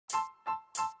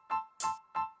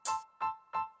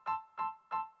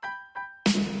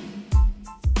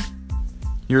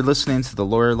You're listening to the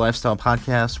Lawyer Lifestyle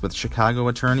Podcast with Chicago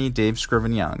attorney Dave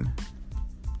Scriven-Young.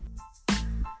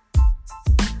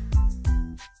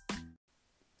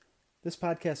 This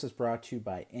podcast is brought to you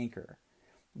by Anchor,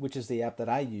 which is the app that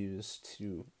I use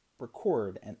to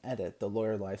record and edit the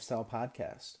Lawyer Lifestyle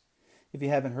Podcast. If you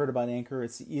haven't heard about Anchor,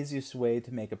 it's the easiest way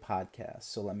to make a podcast,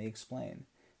 so let me explain.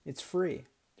 It's free.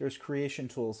 There's creation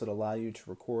tools that allow you to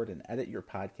record and edit your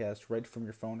podcast right from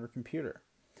your phone or computer.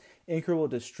 Anchor will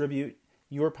distribute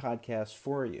your podcast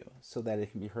for you so that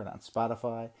it can be heard on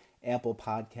Spotify, Apple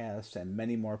Podcasts, and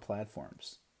many more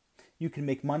platforms. You can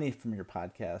make money from your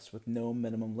podcast with no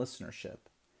minimum listenership,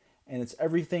 and it's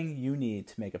everything you need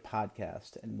to make a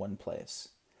podcast in one place.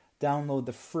 Download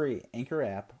the free Anchor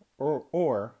app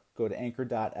or go to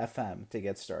anchor.fm to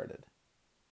get started.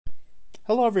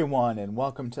 Hello everyone, and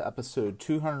welcome to episode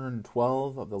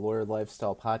 212 of the Lawyer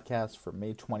Lifestyle Podcast for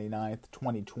May 29th,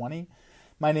 2020.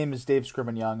 My name is Dave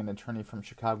Scriven-Young, an attorney from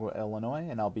Chicago, Illinois,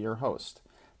 and I'll be your host.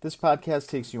 This podcast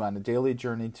takes you on a daily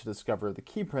journey to discover the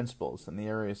key principles in the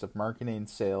areas of marketing,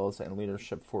 sales, and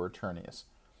leadership for attorneys.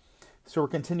 So we're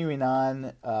continuing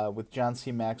on with John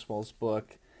C. Maxwell's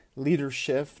book,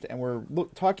 Leadershift, and we're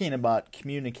talking about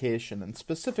communication, and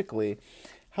specifically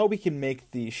how we can make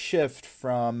the shift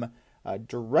from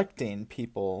directing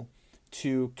people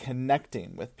to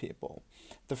connecting with people.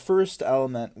 The first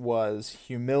element was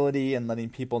humility and letting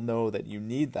people know that you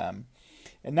need them.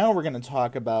 And now we're going to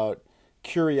talk about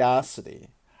curiosity,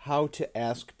 how to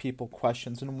ask people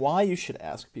questions and why you should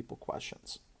ask people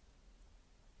questions.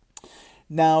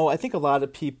 Now, I think a lot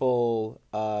of people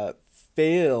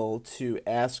fail to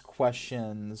ask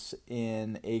questions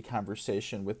in a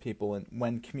conversation with people and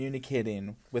when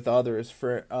communicating with others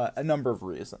for a number of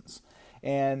reasons.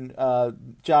 And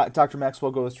Dr.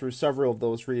 Maxwell goes through several of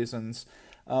those reasons.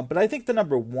 But I think the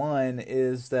number one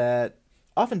is that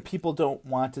often people don't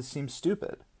want to seem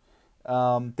stupid.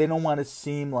 They don't want to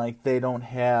seem like they don't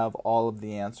have all of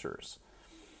the answers.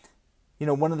 You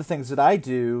know, one of the things that I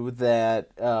do that,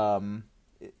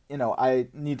 I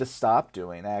need to stop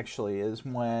doing actually is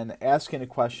when asking a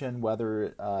question,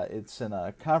 whether it's in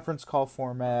a conference call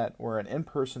format or an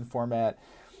in-person format,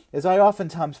 is I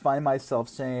oftentimes find myself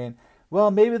saying, well,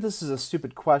 maybe this is a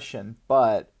stupid question,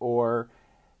 or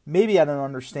maybe I don't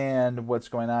understand what's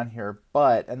going on here,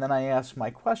 and then I ask my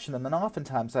question, and then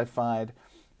oftentimes I find,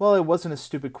 well, it wasn't a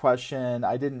stupid question,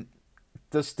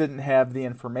 just didn't have the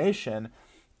information,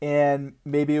 and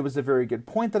maybe it was a very good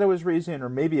point that I was raising, or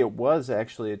maybe it was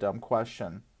actually a dumb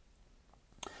question.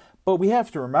 But we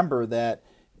have to remember that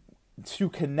to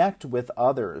connect with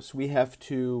others, we have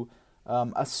to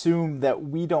assume that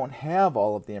we don't have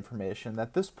all of the information,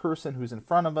 that this person who's in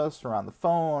front of us or on the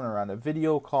phone or on a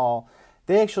video call,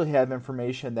 they actually have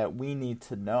information that we need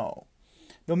to know.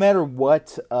 No matter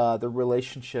what the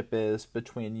relationship is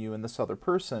between you and this other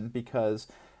person, because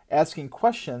asking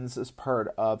questions is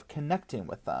part of connecting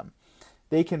with them.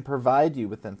 They can provide you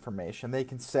with information. They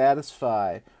can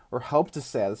satisfy or help to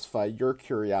satisfy your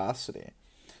curiosity.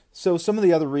 So some of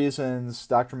the other reasons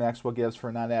Dr. Maxwell gives for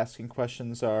not asking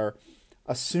questions are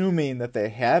assuming that they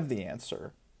have the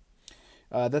answer,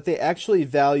 that they actually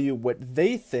value what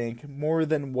they think more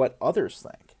than what others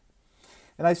think.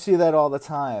 And I see that all the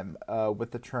time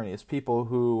with attorneys, people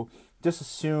who just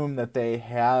assume that they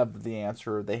have the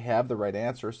answer, they have the right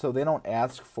answer, so they don't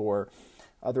ask for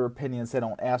other opinions, they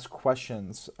don't ask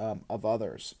questions of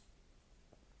others.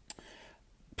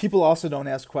 People also don't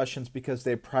ask questions because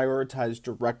they prioritize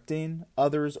directing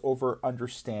others over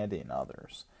understanding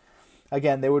others.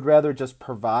 Again, they would rather just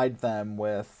provide them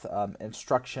with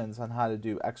instructions on how to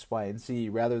do X, Y, and Z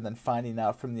rather than finding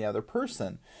out from the other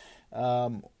person,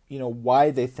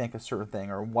 why they think a certain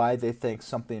thing or why they think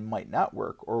something might not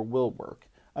work or will work.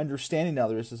 Understanding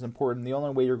others is important. The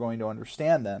only way you're going to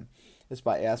understand them is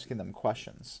by asking them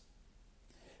questions.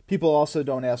 People also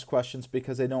don't ask questions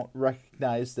because they don't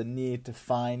recognize the need to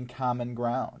find common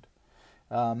ground.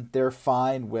 They're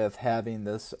fine with having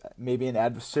this, maybe an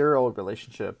adversarial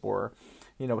relationship or,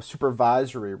 a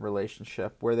supervisory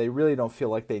relationship where they really don't feel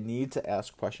like they need to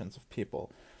ask questions of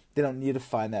people. They don't need to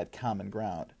find that common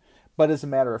ground. But as a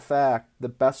matter of fact, the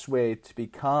best way to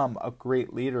become a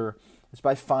great leader is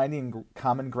by finding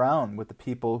common ground with the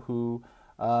people who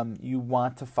you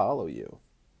want to follow you.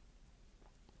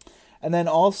 And then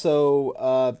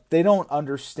also, they don't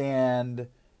understand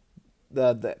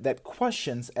that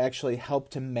questions actually help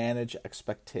to manage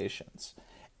expectations.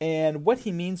 And what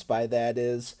he means by that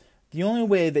is the only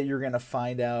way that you're going to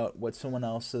find out what someone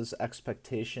else's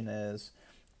expectation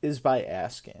is by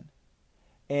asking.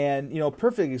 And, a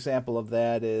perfect example of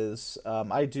that is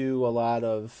I do a lot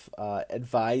of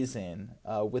advising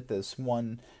with this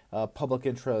one public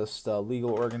interest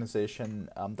legal organization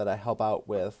that I help out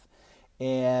with.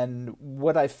 And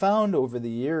what I found over the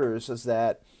years is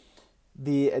that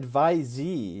the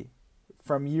advisee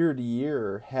from year to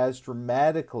year has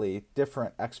dramatically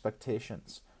different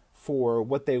expectations for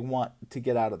what they want to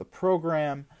get out of the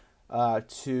program,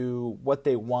 to what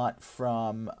they want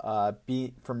from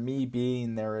me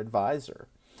being their advisor.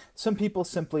 Some people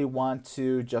simply want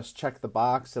to just check the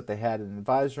box that they had an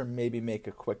advisor, maybe make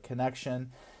a quick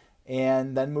connection,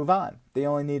 and then move on. They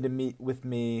only need to meet with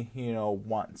me,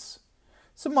 once.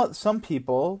 Some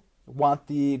people want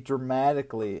the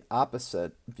dramatically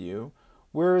opposite view,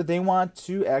 where they want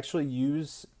to actually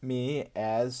use me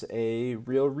as a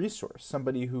real resource,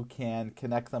 somebody who can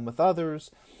connect them with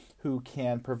others, who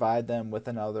can provide them with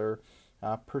another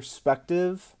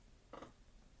perspective,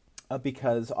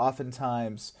 because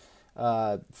oftentimes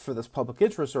for this public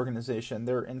interest organization,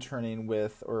 they're interning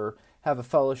with or have a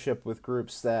fellowship with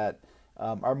groups that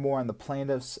are more on the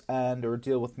plaintiff's end or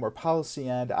deal with more policy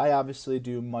end. I obviously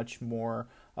do much more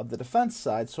of the defense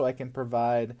side, so I can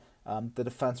provide the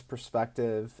defense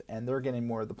perspective, and they're getting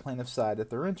more of the plaintiff side at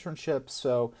their internship,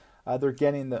 so they're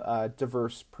getting the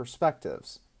diverse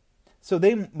perspectives. So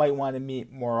they might want to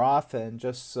meet more often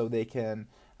just so they can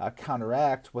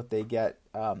counteract what they get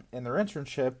in their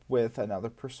internship with another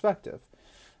perspective.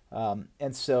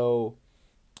 And so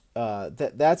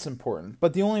that's important.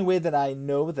 But the only way that I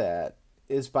know that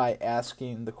is by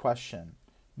asking the question,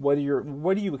 what do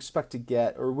you expect to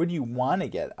get, or what do you want to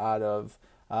get out of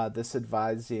this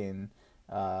advising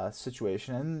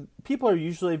situation? And people are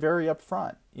usually very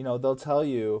upfront. They'll tell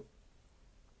you,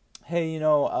 hey,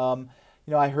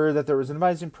 I heard that there was an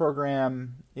advising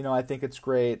program. I think it's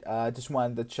great. I just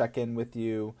wanted to check in with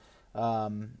you.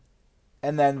 And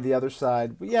then the other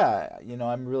side, yeah,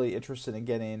 I'm really interested in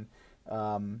getting,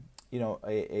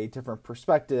 a different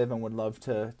perspective, and would love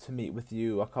to meet with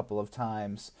you a couple of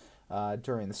times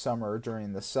during the summer,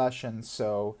 during the session.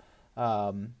 So,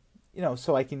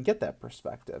 so I can get that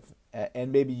perspective,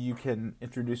 and maybe you can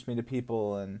introduce me to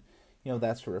people, and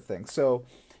that sort of thing. So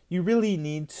you really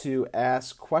need to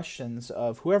ask questions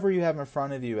of whoever you have in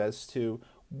front of you as to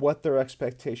what their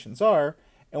expectations are.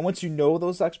 And once you know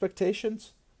those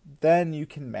expectations, then you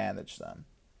can manage them.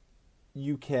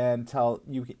 You can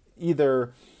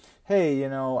either, hey,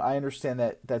 I understand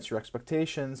that that's your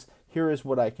expectations. Here is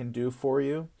what I can do for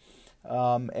you.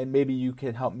 And maybe you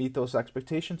can help meet those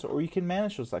expectations, or you can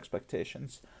manage those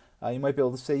expectations. You might be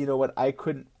able to say, I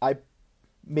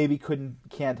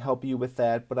can't help you with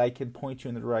that, but I can point you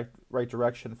in the right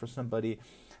direction for somebody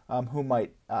who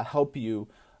might help you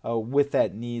with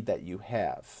that need that you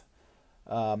have.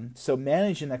 So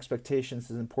managing expectations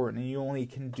is important, and you only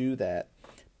can do that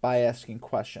by asking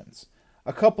questions.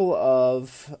 A couple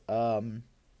of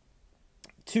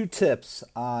 2 tips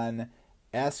on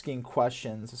asking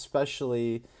questions,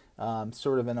 especially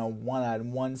sort of in a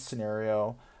one-on-one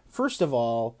scenario. First of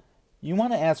all, you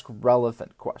want to ask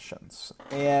relevant questions.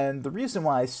 And the reason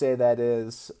why I say that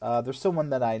is there's someone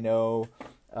that I know,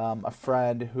 a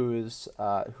friend whose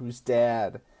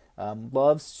dad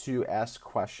loves to ask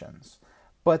questions,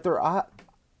 but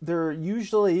they're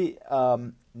usually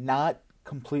not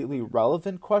completely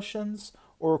relevant questions,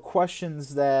 or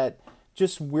questions that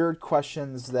just weird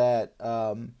questions that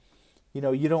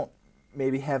you don't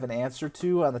maybe have an answer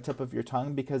to on the tip of your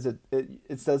tongue, because it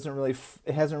hasn't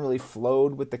really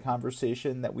flowed with the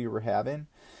conversation that we were having.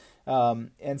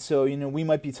 And so, we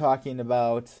might be talking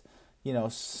about,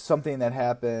 something that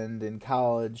happened in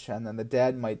college, and then the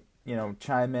dad might,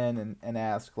 chime in and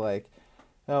ask, like,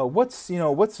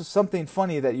 what's something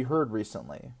funny that you heard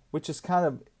recently? Which is kind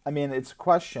of, it's a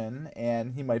question,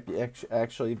 and he might be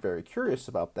actually very curious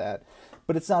about that,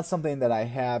 but it's not something that I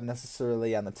have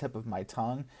necessarily on the tip of my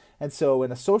tongue. And so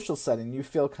in a social setting, you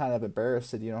feel kind of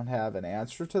embarrassed that you don't have an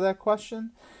answer to that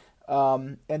question.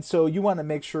 And so you want to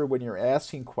make sure when you're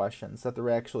asking questions that they're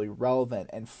actually relevant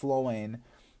and flowing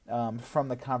from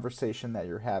the conversation that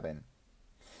you're having.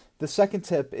 The second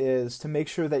tip is to make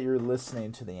sure that you're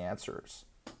listening to the answers.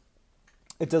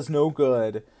 It does no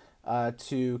good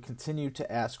to continue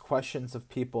to ask questions of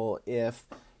people if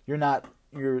you're not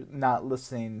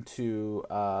listening to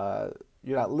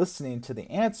the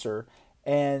answer,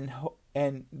 and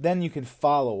then you can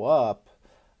follow up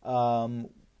on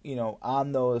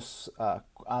those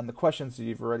on the questions that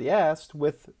you've already asked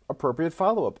with appropriate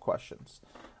follow-up questions,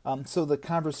 so the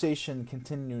conversation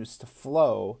continues to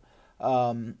flow.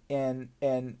 And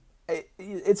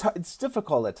it's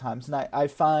difficult at times, and I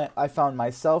found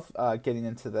myself getting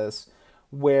into this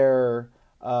where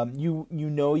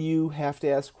you have to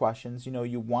ask questions.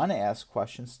 You want to ask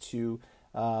questions to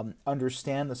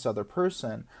understand this other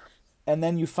person. And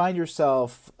then you find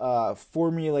yourself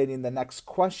formulating the next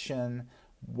question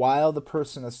while the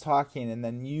person is talking, and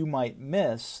then you might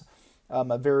miss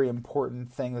a very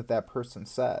important thing that person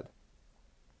said.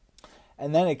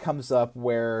 And then it comes up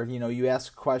where, you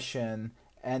ask a question,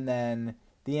 and then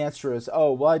the answer is,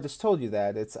 oh, well, I just told you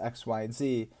that. It's X, Y, and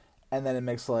Z. And then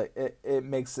it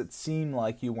makes it seem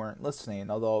like you weren't listening,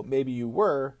 although maybe you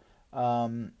were,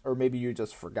 or maybe you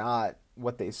just forgot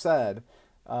what they said.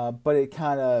 But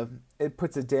it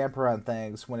puts a damper on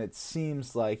things when it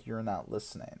seems like you're not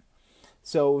listening.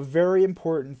 So a very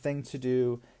important thing to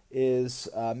do is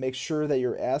make sure that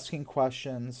you're asking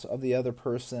questions of the other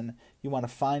person. You want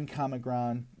to find common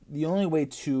ground. The only way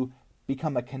to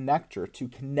become a connector, to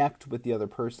connect with the other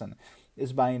person,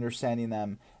 is by understanding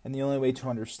them. And the only way to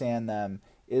understand them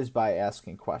is by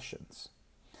asking questions.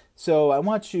 So I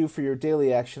want you, for your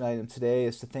daily action item today,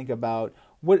 is to think about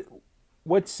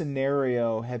what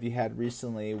scenario have you had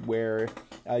recently where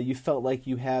you felt like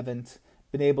you haven't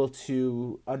been able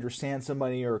to understand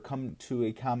somebody or come to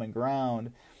a common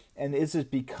ground? And is it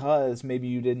because maybe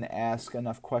you didn't ask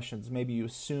enough questions? Maybe you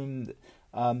assumed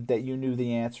that you knew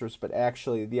the answers, but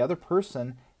actually the other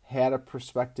person had a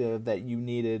perspective that you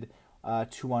needed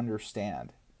to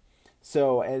understand.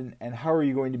 So, and how are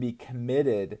you going to be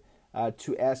committed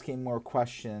to asking more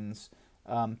questions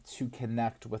to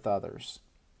connect with others?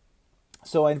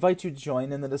 So I invite you to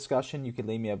join in the discussion. You can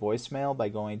leave me a voicemail by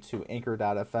going to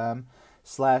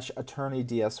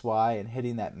anchor.fm/attorneydsy and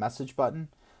hitting that message button.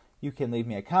 You can leave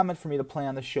me a comment for me to play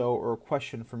on the show or a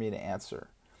question for me to answer.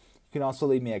 You can also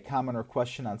leave me a comment or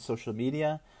question on social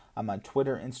media. I'm on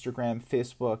Twitter, Instagram,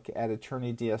 Facebook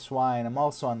 @attorneydsy, and I'm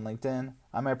also on LinkedIn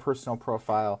on my personal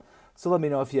profile. So let me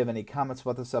know if you have any comments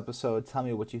about this episode. Tell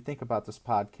me what you think about this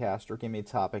podcast, or give me a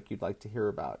topic you'd like to hear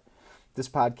about. This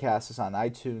podcast is on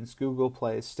iTunes, Google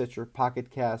Play, Stitcher,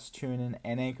 Pocket Cast, TuneIn,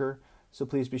 and Anchor, so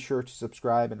please be sure to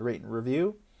subscribe and rate and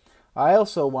review. I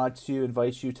also want to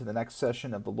invite you to the next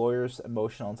session of the Lawyers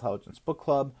Emotional Intelligence Book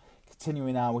Club,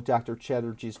 continuing on with Dr.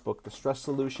 Chatterjee's book, The Stress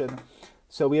Solution.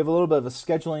 So we have a little bit of a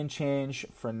scheduling change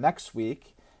for next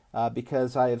week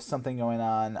because I have something going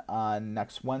on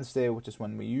next Wednesday, which is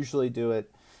when we usually do it.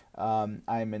 I'm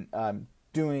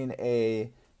doing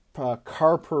a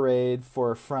car parade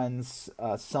for a friend's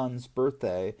son's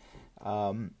birthday,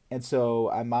 and so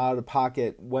I'm out of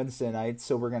pocket Wednesday night,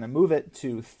 so we're going to move it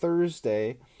to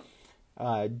Thursday,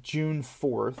 June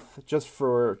 4th, just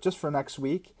for next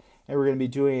week, and we're going to be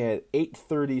doing it at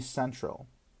 8:30 Central.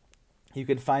 You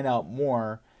can find out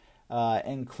more,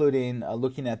 including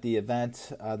looking at the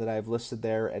event that I've listed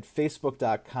there at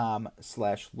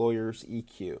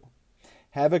facebook.com/lawyerseq.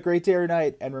 Have a great day or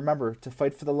night, and remember to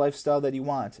fight for the lifestyle that you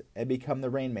want and become the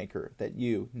rainmaker that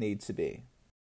you need to be.